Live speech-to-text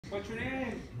What's your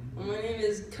name? Well, my name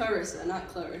is Carissa, not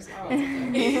Clarissa. Oh,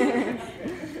 okay.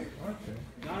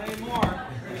 Not anymore.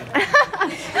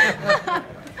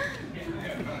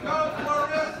 Go,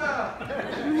 Carissa!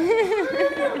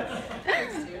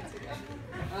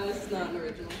 This is not an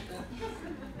original.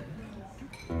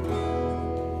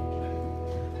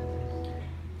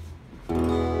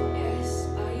 Yes,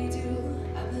 I do.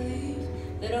 I believe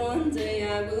that one day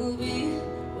I will be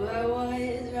where I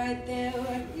was, right there,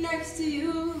 right next to you.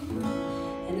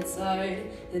 And it's hard,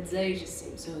 the day just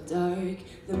seems so dark.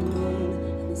 The moon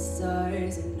and the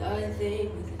stars are nothing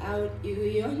without you.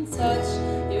 Your touch,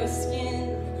 your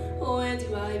skin, where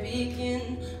do I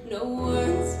begin? No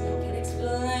words can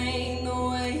explain the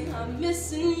way I'm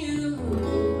missing you.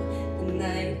 The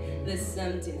night, this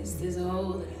emptiness, this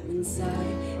hole that I'm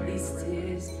inside. These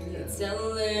tears, they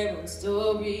tell their own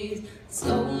stories.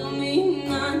 Told me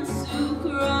not to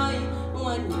cry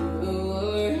when you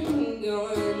were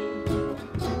gone.